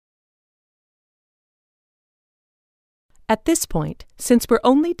At this point, since we're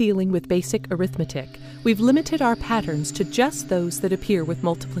only dealing with basic arithmetic, we've limited our patterns to just those that appear with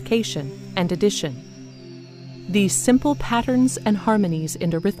multiplication and addition. These simple patterns and harmonies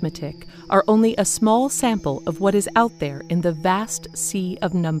in arithmetic are only a small sample of what is out there in the vast sea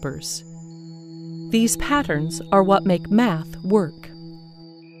of numbers. These patterns are what make math work.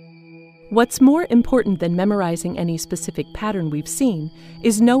 What's more important than memorizing any specific pattern we've seen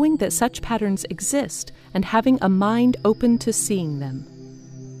is knowing that such patterns exist and having a mind open to seeing them.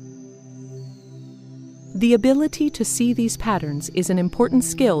 The ability to see these patterns is an important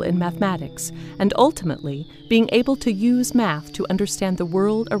skill in mathematics, and ultimately, being able to use math to understand the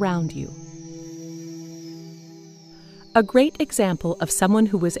world around you. A great example of someone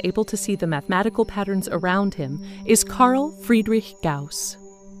who was able to see the mathematical patterns around him is Carl Friedrich Gauss.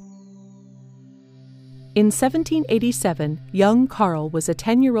 In 1787, young Carl was a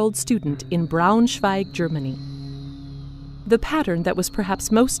 10-year-old student in Braunschweig, Germany. The pattern that was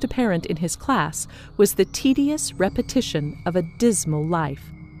perhaps most apparent in his class was the tedious repetition of a dismal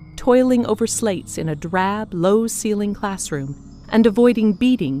life, toiling over slates in a drab, low-ceiling classroom and avoiding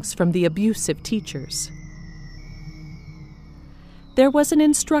beatings from the abusive teachers. There was an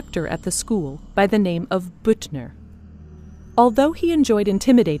instructor at the school by the name of Büttner. Although he enjoyed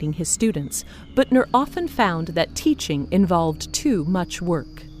intimidating his students, Büttner often found that teaching involved too much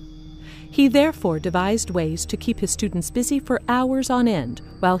work. He therefore devised ways to keep his students busy for hours on end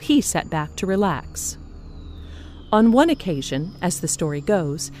while he sat back to relax. On one occasion, as the story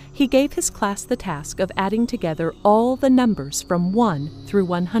goes, he gave his class the task of adding together all the numbers from 1 through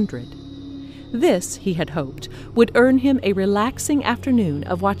 100. This, he had hoped, would earn him a relaxing afternoon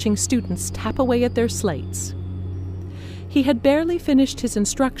of watching students tap away at their slates. He had barely finished his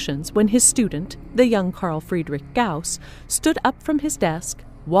instructions when his student, the young Carl Friedrich Gauss, stood up from his desk,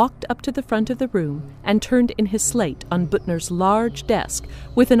 walked up to the front of the room, and turned in his slate on Büttner's large desk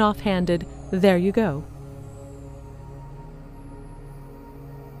with an offhanded, "There you go."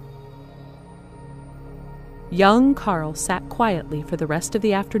 Young Carl sat quietly for the rest of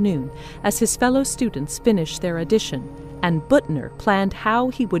the afternoon as his fellow students finished their addition, and Büttner planned how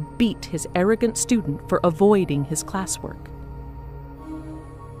he would beat his arrogant student for avoiding his classwork.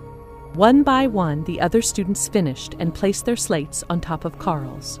 One by one, the other students finished and placed their slates on top of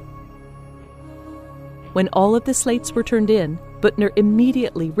Carl's. When all of the slates were turned in, Büttner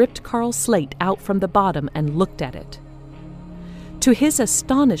immediately ripped Carl's slate out from the bottom and looked at it. To his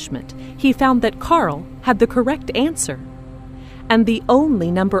astonishment, he found that Carl had the correct answer, and the only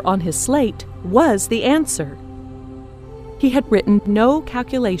number on his slate was the answer. He had written no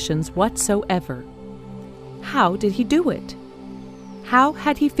calculations whatsoever. How did he do it? How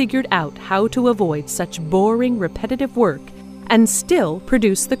had he figured out how to avoid such boring, repetitive work and still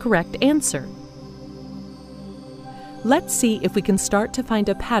produce the correct answer? Let's see if we can start to find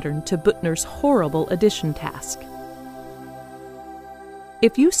a pattern to Büttner's horrible addition task.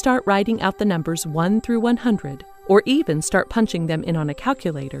 If you start writing out the numbers 1 through 100, or even start punching them in on a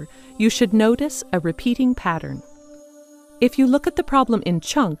calculator, you should notice a repeating pattern. If you look at the problem in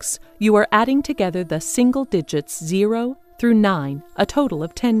chunks, you are adding together the single digits 0 through 9 a total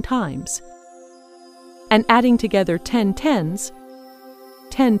of 10 times, and adding together 10 tens,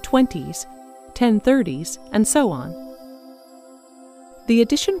 10 20s, 10 30s, and so on. The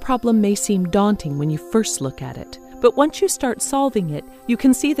addition problem may seem daunting when you first look at it, but once you start solving it, you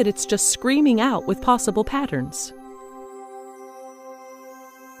can see that it's just screaming out with possible patterns.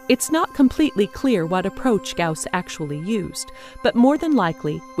 It's not completely clear what approach Gauss actually used, but more than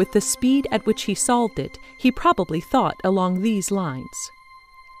likely, with the speed at which he solved it, he probably thought along these lines.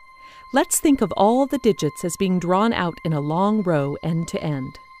 Let's think of all the digits as being drawn out in a long row end to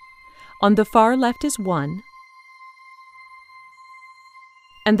end. On the far left is 1,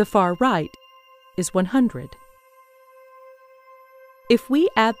 and the far right is 100. If we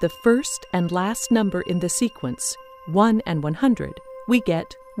add the first and last number in the sequence, 1 and 100, we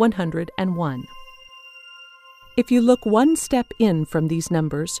get 101. If you look one step in from these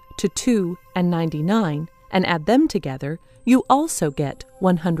numbers to 2 and 99 and add them together, you also get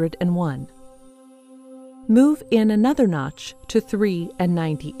 101. Move in another notch to 3 and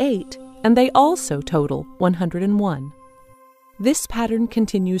 98, and they also total 101. This pattern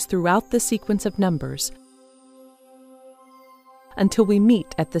continues throughout the sequence of numbers until we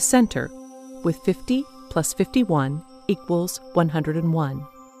meet at the center with 50 plus 51 equals 101.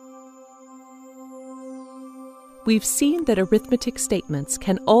 We've seen that arithmetic statements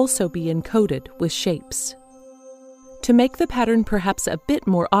can also be encoded with shapes. To make the pattern perhaps a bit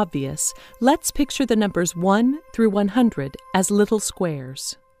more obvious, let's picture the numbers 1 through 100 as little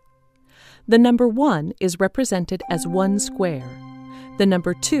squares. The number 1 is represented as 1 square, the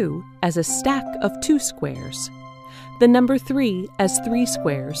number 2 as a stack of 2 squares, the number 3 as 3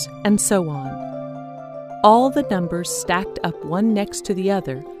 squares, and so on. All the numbers stacked up one next to the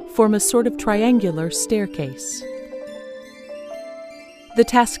other form a sort of triangular staircase. The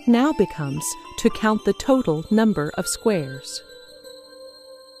task now becomes to count the total number of squares.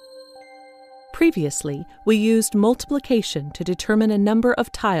 Previously, we used multiplication to determine a number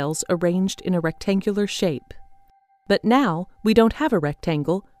of tiles arranged in a rectangular shape. But now we don't have a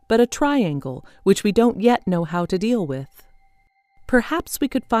rectangle, but a triangle, which we don't yet know how to deal with. Perhaps we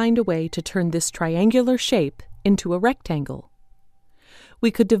could find a way to turn this triangular shape into a rectangle.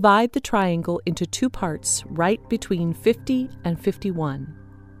 We could divide the triangle into 2 parts right between 50 and 51.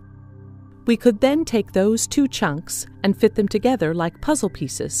 We could then take those 2 chunks and fit them together like puzzle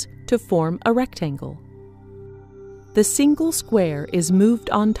pieces to form a rectangle. The single square is moved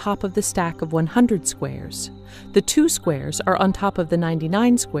on top of the stack of 100 squares. The 2 squares are on top of the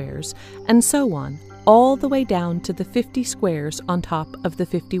 99 squares, and so on, all the way down to the 50 squares on top of the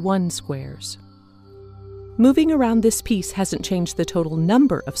 51 squares. Moving around this piece hasn't changed the total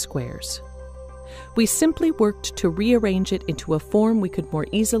number of squares. We simply worked to rearrange it into a form we could more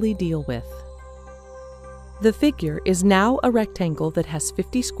easily deal with. The figure is now a rectangle that has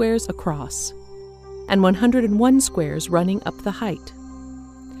 50 squares across and 101 squares running up the height.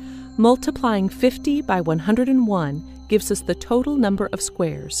 Multiplying 50 by 101 gives us the total number of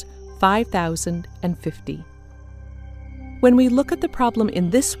squares, 5,050. When we look at the problem in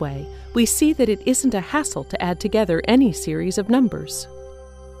this way, we see that it isn't a hassle to add together any series of numbers.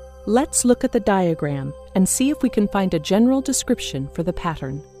 Let's look at the diagram and see if we can find a general description for the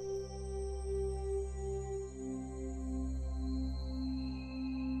pattern.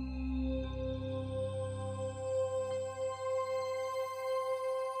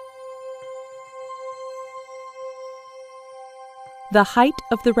 The height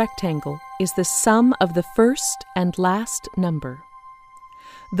of the rectangle is the sum of the first and last number.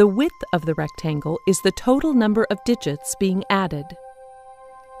 The width of the rectangle is the total number of digits being added,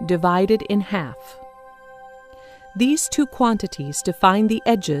 divided in half. These 2 quantities define the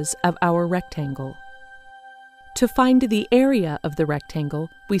edges of our rectangle. To find the area of the rectangle,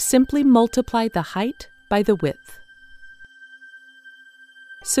 we simply multiply the height by the width.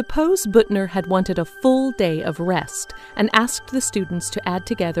 Suppose Büttner had wanted a full day of rest and asked the students to add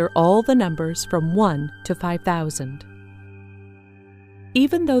together all the numbers from 1 to 5,000.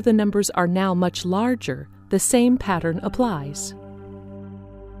 Even though the numbers are now much larger, the same pattern applies.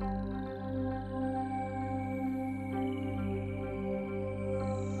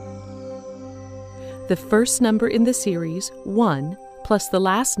 The first number in the series, 1, plus the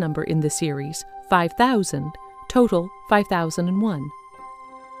last number in the series, 5,000, total 5,001.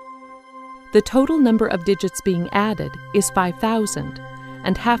 The total number of digits being added is 5,000,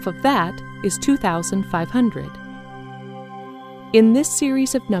 and half of that is 2,500. In this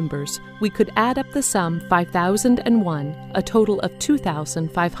series of numbers, we could add up the sum 5,001 a total of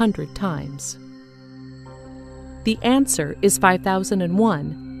 2,500 times. The answer is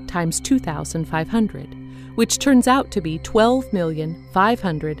 5,001 times 2,500, which turns out to be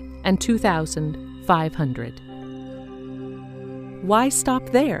 12,502,500. Why stop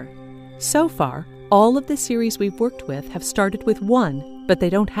there? So far, all of the series we've worked with have started with 1, but they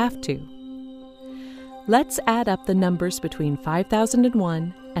don't have to. Let's add up the numbers between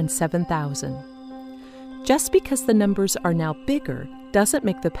 5,001 and 7,000. Just because the numbers are now bigger doesn't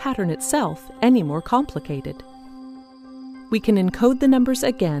make the pattern itself any more complicated. We can encode the numbers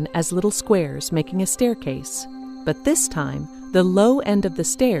again as little squares making a staircase, but this time the low end of the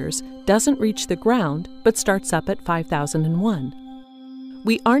stairs doesn't reach the ground but starts up at 5,001.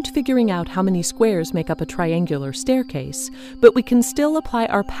 We aren't figuring out how many squares make up a triangular staircase, but we can still apply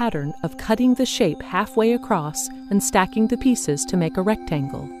our pattern of cutting the shape halfway across and stacking the pieces to make a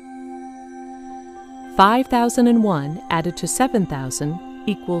rectangle. 5,001 added to 7,000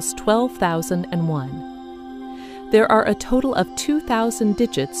 equals 12,001. There are a total of 2,000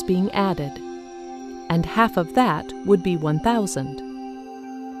 digits being added, and half of that would be 1,000.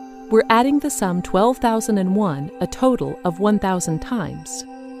 We're adding the sum 12,001 a total of 1,000 times.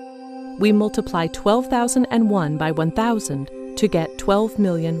 We multiply 12,001 by 1,000 to get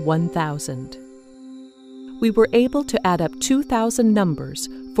 12,001,000. We were able to add up 2,000 numbers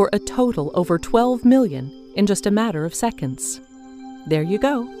for a total over 12 million in just a matter of seconds. There you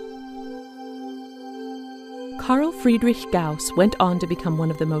go. Carl Friedrich Gauss went on to become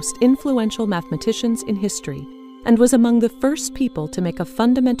one of the most influential mathematicians in history, and was among the first people to make a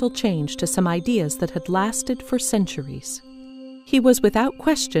fundamental change to some ideas that had lasted for centuries. He was without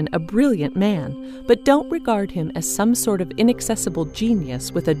question a brilliant man, but don't regard him as some sort of inaccessible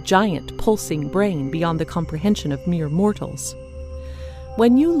genius with a giant pulsing brain beyond the comprehension of mere mortals.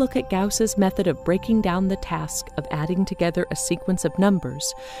 When you look at Gauss's method of breaking down the task of adding together a sequence of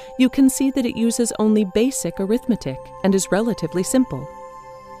numbers, you can see that it uses only basic arithmetic and is relatively simple.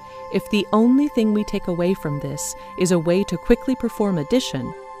 If the only thing we take away from this is a way to quickly perform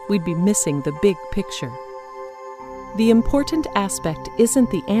addition, we'd be missing the big picture. The important aspect isn't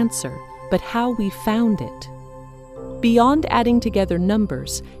the answer, but how we found it. Beyond adding together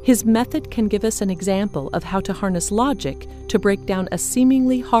numbers, his method can give us an example of how to harness logic to break down a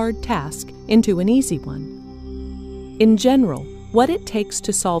seemingly hard task into an easy one. In general, what it takes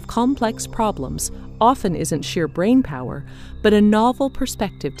to solve complex problems often isn't sheer brain power, but a novel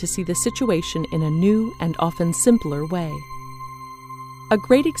perspective to see the situation in a new and often simpler way. A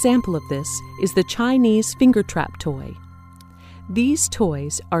great example of this is the Chinese finger trap toy. These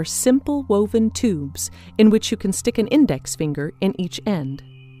toys are simple woven tubes in which you can stick an index finger in each end.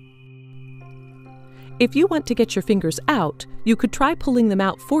 If you want to get your fingers out, you could try pulling them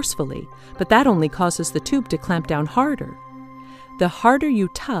out forcefully, but that only causes the tube to clamp down harder. The harder you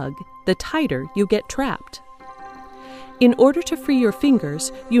tug, the tighter you get trapped. In order to free your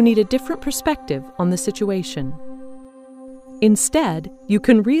fingers, you need a different perspective on the situation. Instead, you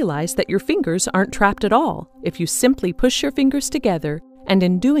can realize that your fingers aren't trapped at all if you simply push your fingers together and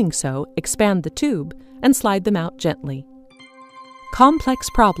in doing so expand the tube and slide them out gently. Complex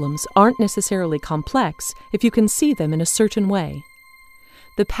problems aren't necessarily complex if you can see them in a certain way.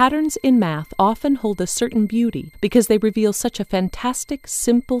 The patterns in math often hold a certain beauty because they reveal such a fantastic,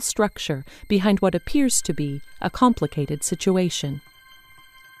 simple structure behind what appears to be a complicated situation.